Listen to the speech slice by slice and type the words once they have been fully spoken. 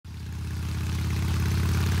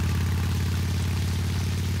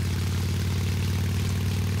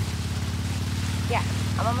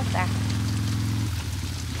I'm almost there.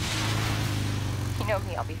 You know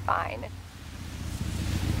me, I'll be fine.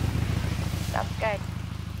 Sounds good.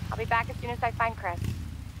 I'll be back as soon as I find Chris.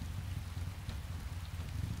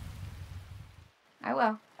 I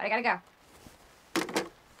will, but I gotta go.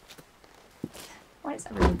 Why does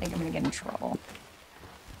everyone think I'm gonna get in trouble?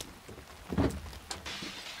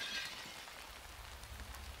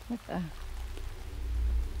 What the?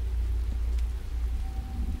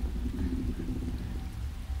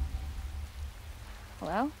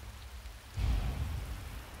 Hello?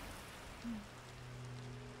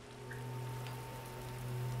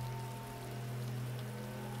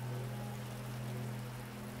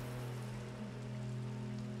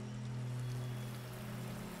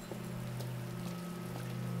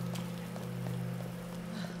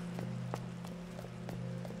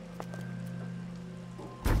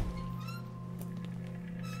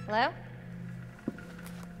 Hello?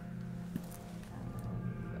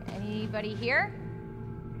 Anybody here?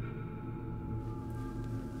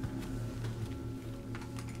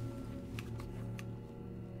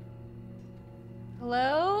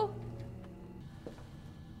 Hello?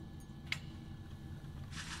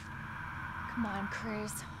 Come on,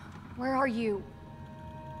 Chris. Where are you?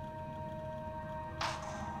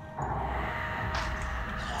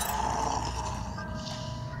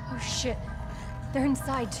 Oh shit. They're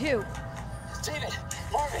inside too. David,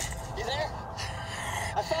 Marvin, you there?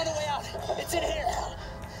 I found a way out. It's in here.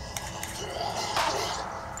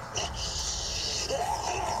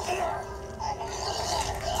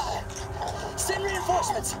 Send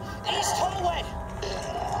reinforcements. East hallway.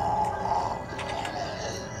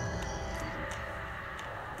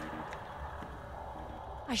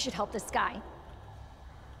 I should help this guy.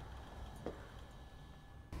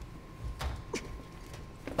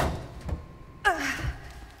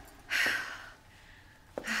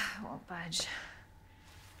 Won't budge.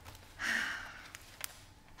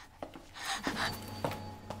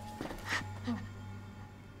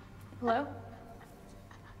 Hello?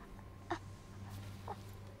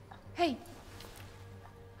 Hey.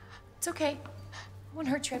 It's okay. I won't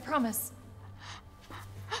hurt you, I promise.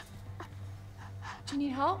 Do you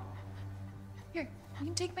need help? Here, you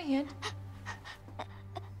can take my hand.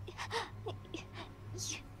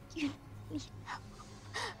 You need help.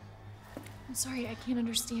 I'm sorry, I can't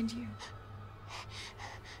understand you.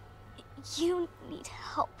 You need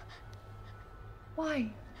help.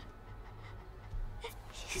 Why?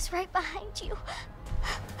 He's right behind you.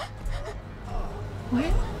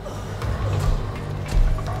 What?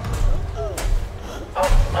 Oh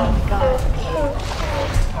my God.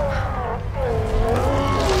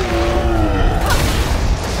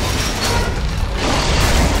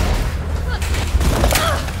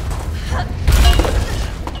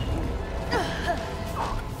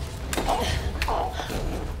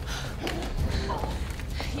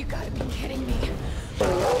 You gotta be kidding me.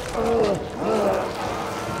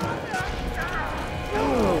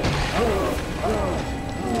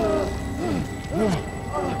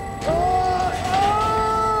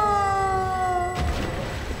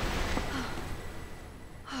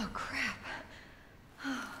 Oh, crap.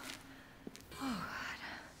 Oh, God.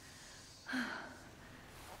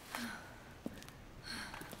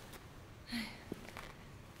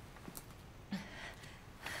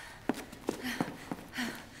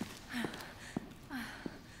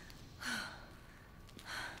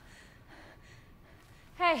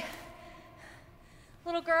 Hey,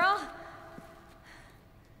 little girl.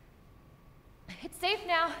 It's safe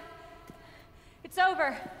now. It's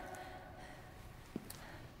over.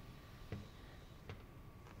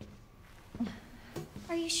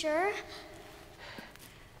 Are you sure?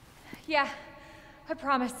 Yeah, I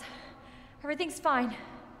promise. Everything's fine.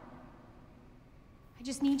 I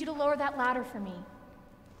just need you to lower that ladder for me.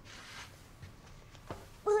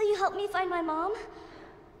 Will you help me find my mom?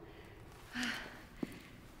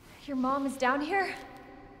 Your mom is down here?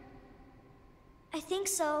 I think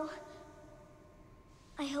so.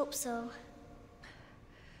 I hope so.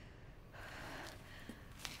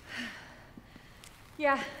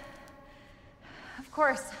 Yeah, of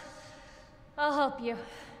course. I'll help you.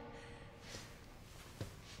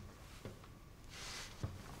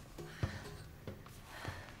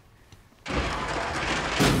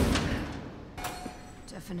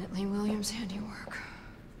 Definitely William's handiwork.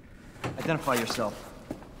 Identify yourself.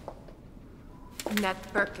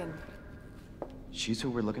 Annette Birkin. She's who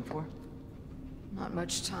we're looking for? Not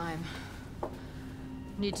much time.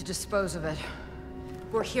 Need to dispose of it.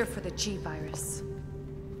 We're here for the G-Virus.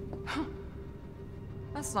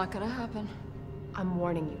 That's not gonna happen. I'm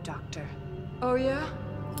warning you, Doctor. Oh, yeah?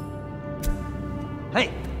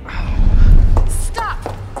 Hey! Stop! Stop!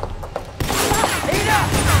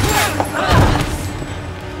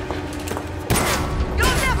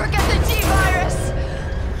 You'll never get the G-Virus!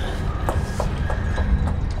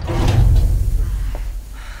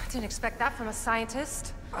 Didn't expect that from a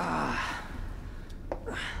scientist.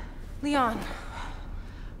 Leon.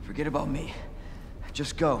 Forget about me.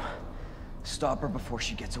 Just go. Stop her before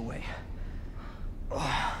she gets away.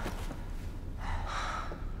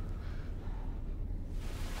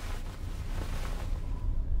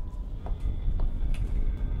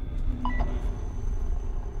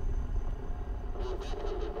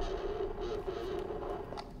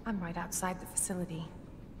 I'm right outside the facility,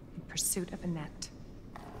 in pursuit of Annette.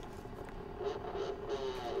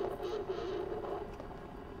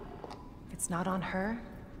 If it's not on her,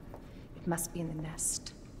 it must be in the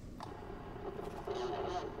nest.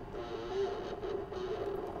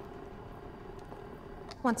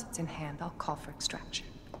 Once it's in hand, I'll call for extraction.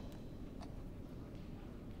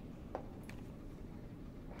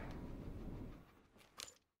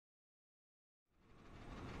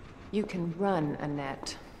 You can run,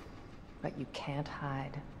 Annette, but you can't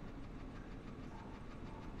hide.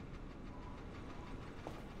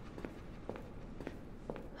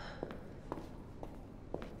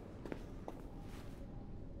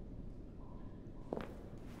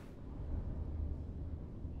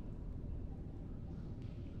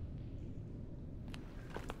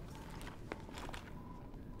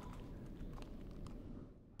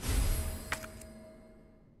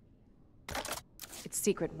 It's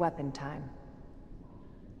secret weapon time.